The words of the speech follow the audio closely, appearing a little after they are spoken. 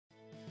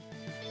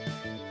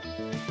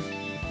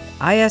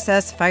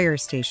ISS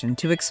Firestation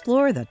to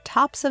explore the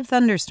tops of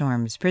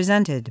thunderstorms,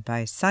 presented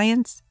by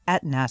Science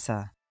at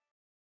NASA.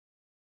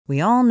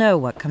 We all know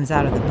what comes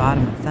out of the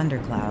bottom of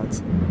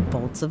thunderclouds: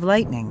 bolts of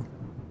lightning.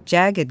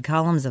 Jagged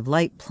columns of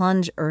light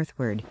plunge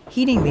earthward,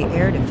 heating the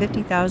air to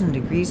 50,000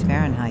 degrees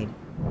Fahrenheit,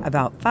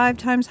 about 5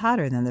 times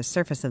hotter than the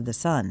surface of the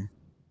sun.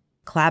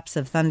 Claps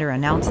of thunder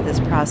announce this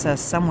process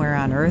somewhere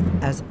on Earth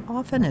as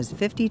often as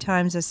 50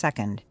 times a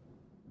second.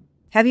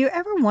 Have you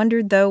ever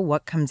wondered, though,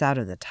 what comes out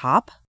of the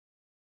top?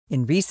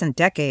 In recent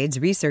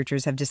decades,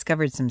 researchers have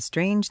discovered some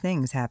strange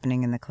things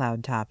happening in the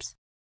cloud tops.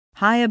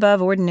 High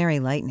above ordinary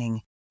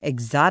lightning,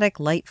 exotic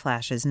light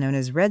flashes known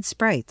as red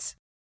sprites,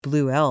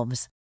 blue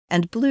elves,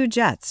 and blue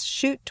jets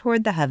shoot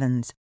toward the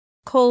heavens,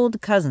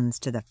 cold cousins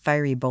to the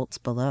fiery bolts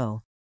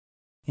below.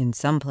 In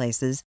some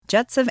places,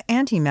 jets of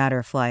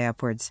antimatter fly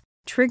upwards,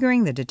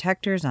 triggering the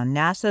detectors on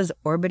NASA's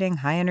orbiting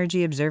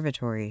high-energy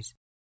observatories.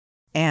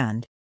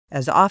 And,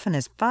 as often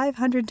as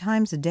 500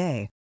 times a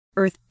day,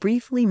 Earth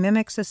briefly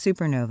mimics a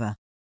supernova,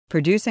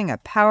 producing a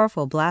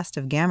powerful blast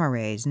of gamma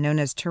rays known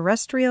as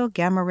Terrestrial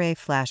Gamma-Ray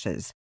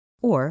flashes,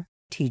 or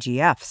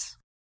TGFs.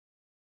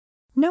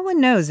 No one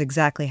knows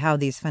exactly how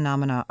these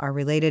phenomena are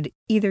related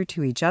either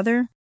to each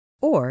other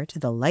or to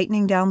the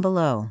lightning down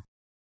below.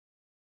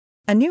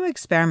 A new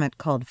experiment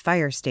called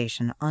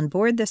Firestation on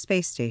board the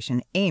space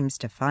station aims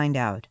to find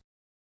out.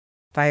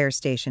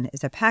 Firestation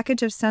is a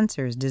package of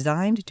sensors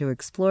designed to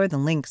explore the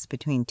links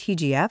between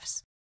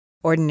TGFs,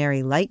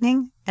 ordinary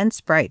lightning, and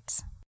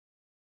sprites.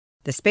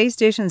 The space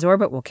station's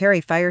orbit will carry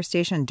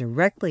Firestation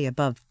directly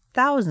above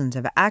thousands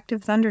of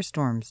active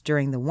thunderstorms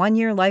during the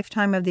 1-year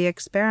lifetime of the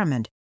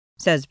experiment,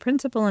 says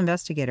Principal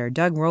Investigator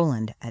Doug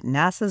Rowland at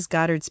NASA's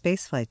Goddard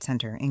Space Flight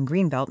Center in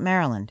Greenbelt,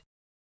 Maryland.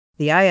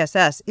 The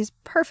ISS is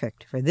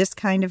perfect for this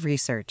kind of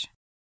research.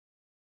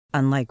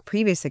 Unlike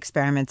previous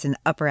experiments in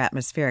upper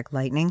atmospheric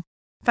lightning,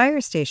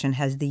 Firestation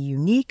has the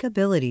unique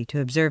ability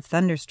to observe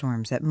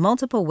thunderstorms at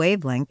multiple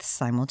wavelengths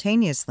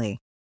simultaneously.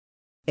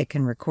 It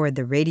can record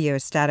the radio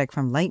static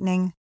from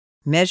lightning,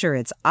 measure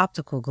its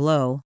optical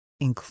glow,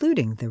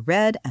 including the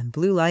red and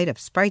blue light of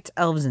Sprites,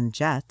 Elves, and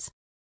Jets,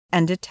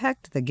 and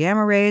detect the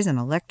gamma rays and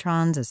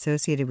electrons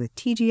associated with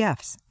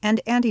TGFs and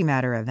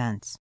antimatter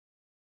events.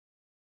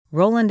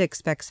 Rowland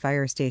expects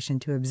Firestation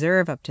to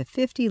observe up to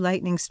 50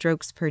 lightning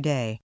strokes per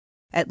day,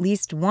 at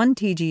least one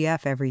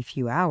TGF every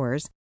few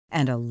hours,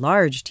 and a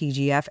large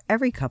TGF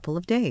every couple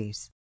of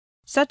days.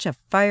 Such a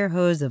fire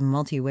hose of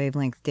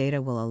multi-wavelength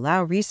data will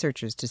allow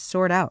researchers to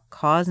sort out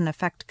cause and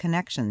effect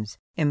connections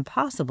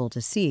impossible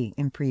to see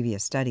in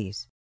previous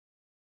studies.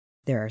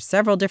 There are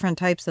several different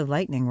types of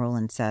lightning,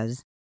 Rowland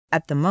says.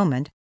 At the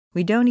moment,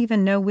 we don't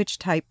even know which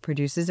type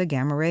produces a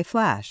gamma-ray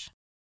flash.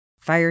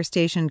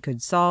 Firestation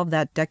could solve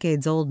that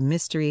decades-old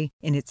mystery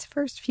in its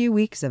first few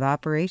weeks of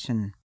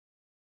operation.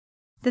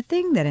 The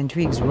thing that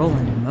intrigues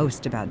Rowland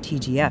most about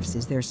TGFs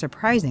is their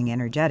surprising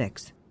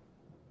energetics.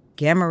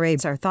 Gamma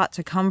rays are thought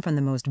to come from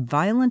the most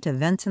violent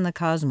events in the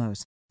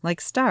cosmos, like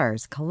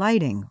stars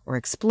colliding or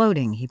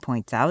exploding, he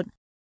points out.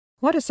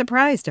 What a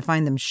surprise to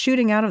find them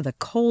shooting out of the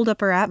cold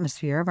upper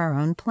atmosphere of our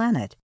own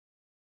planet.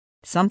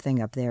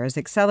 Something up there is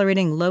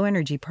accelerating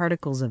low-energy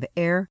particles of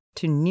air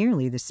to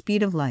nearly the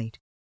speed of light,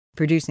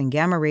 producing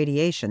gamma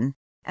radiation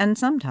and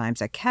sometimes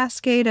a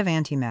cascade of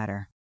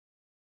antimatter.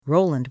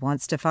 Rowland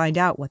wants to find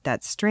out what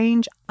that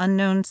strange,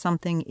 unknown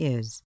something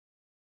is.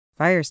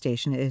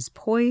 Firestation is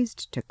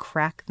poised to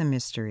crack the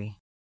mystery.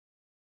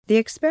 The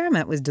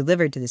experiment was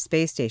delivered to the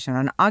space station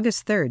on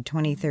August 3,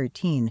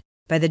 2013,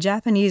 by the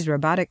Japanese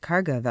robotic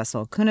cargo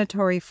vessel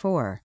Kounotori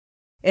 4.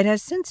 It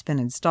has since been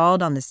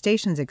installed on the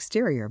station's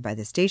exterior by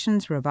the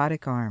station's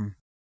robotic arm.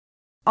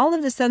 All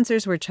of the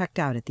sensors were checked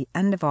out at the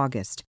end of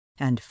August,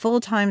 and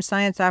full-time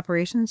science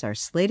operations are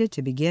slated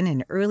to begin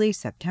in early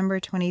September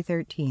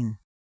 2013.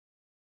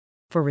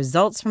 For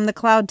results from the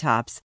cloud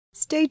tops,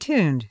 stay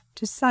tuned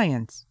to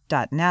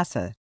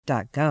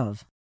science.nasa.gov.